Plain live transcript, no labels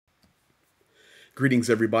Greetings,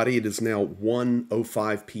 everybody. It is now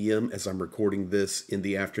 1:05 p.m. as I'm recording this in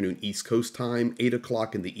the afternoon East Coast time, 8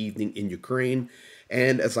 o'clock in the evening in Ukraine.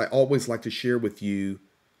 And as I always like to share with you,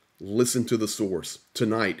 listen to the source.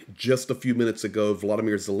 Tonight, just a few minutes ago,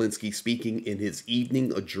 Volodymyr Zelenskyy speaking in his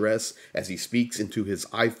evening address as he speaks into his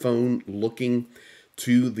iPhone looking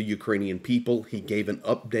to the Ukrainian people. He gave an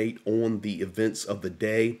update on the events of the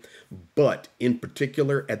day, but in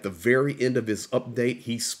particular, at the very end of his update,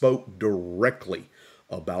 he spoke directly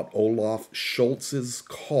about Olaf Scholz's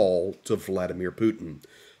call to Vladimir Putin.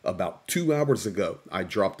 About 2 hours ago, I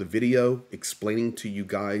dropped a video explaining to you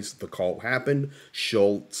guys the call happened.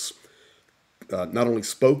 Scholz not only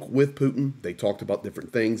spoke with Putin, they talked about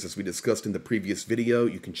different things as we discussed in the previous video.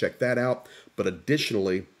 You can check that out. But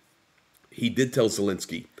additionally, he did tell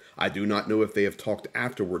Zelenskyy, I do not know if they have talked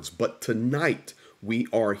afterwards, but tonight we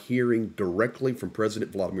are hearing directly from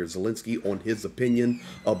President Volodymyr Zelenskyy on his opinion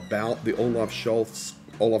about the Olaf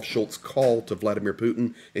Scholz call to Vladimir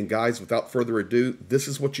Putin. And guys, without further ado, this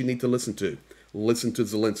is what you need to listen to. Listen to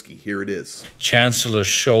Zelenskyy. Here it is. Chancellor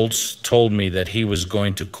Scholz told me that he was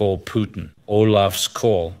going to call Putin. Olaf's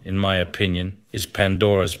call, in my opinion, is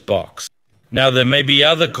Pandora's box. Now, there may be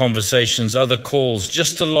other conversations, other calls,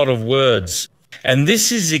 just a lot of words. And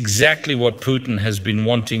this is exactly what Putin has been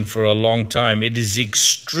wanting for a long time. It is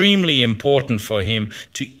extremely important for him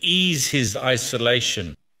to ease his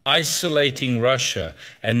isolation, isolating Russia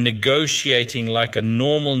and negotiating like a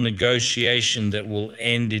normal negotiation that will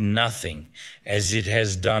end in nothing, as it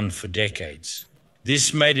has done for decades.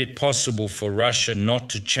 This made it possible for Russia not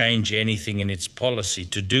to change anything in its policy,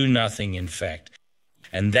 to do nothing, in fact.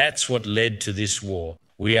 And that's what led to this war.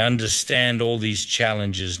 We understand all these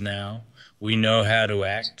challenges now. We know how to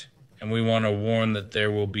act. And we want to warn that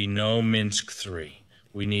there will be no Minsk III.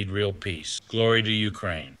 We need real peace. Glory to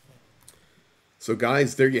Ukraine. So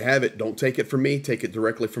guys, there you have it. Don't take it from me. Take it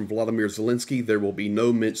directly from Volodymyr Zelenskyy. There will be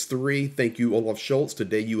no Minsk III. Thank you, Olaf Scholz.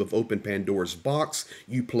 Today you have opened Pandora's box.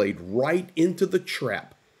 You played right into the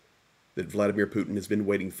trap that Vladimir Putin has been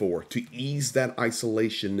waiting for, to ease that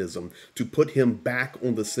isolationism, to put him back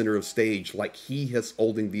on the center of stage like he is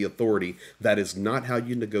holding the authority. That is not how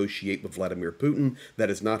you negotiate with Vladimir Putin. That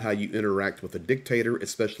is not how you interact with a dictator,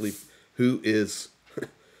 especially who is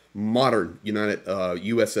modern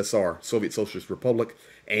USSR, Soviet Socialist Republic,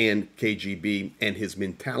 and KGB, and his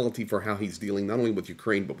mentality for how he's dealing not only with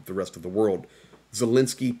Ukraine, but with the rest of the world.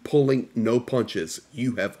 Zelenskyy pulling no punches.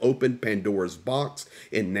 You have opened Pandora's box,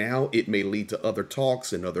 and now it may lead to other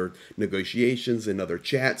talks and other negotiations and other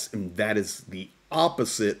chats, and that is the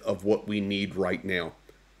opposite of what we need right now.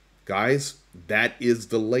 Guys, that is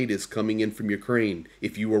the latest coming in from Ukraine.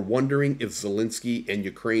 If you were wondering if Zelenskyy and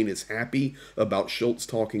Ukraine is happy about Scholz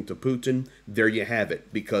talking to Putin, there you have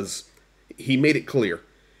it, because he made it clear.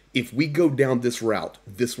 If we go down this route,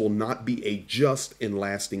 this will not be a just and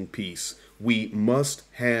lasting peace. We must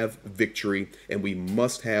have victory, and we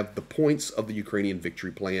must have the points of the Ukrainian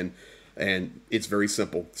victory plan, and it's very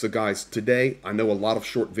simple. So guys, today, I know a lot of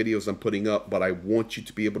short videos I'm putting up, but I want you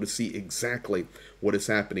to be able to see exactly what is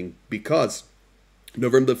happening, because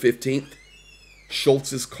November the 15th,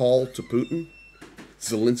 Scholz's call to Putin,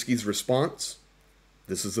 Zelensky's response,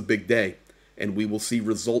 this is a big day, and we will see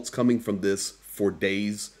results coming from this for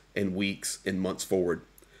days and weeks and months forward.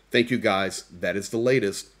 Thank you, guys. That is the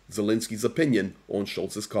latest. Zelensky's opinion on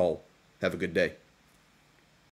Scholz's call. Have a good day.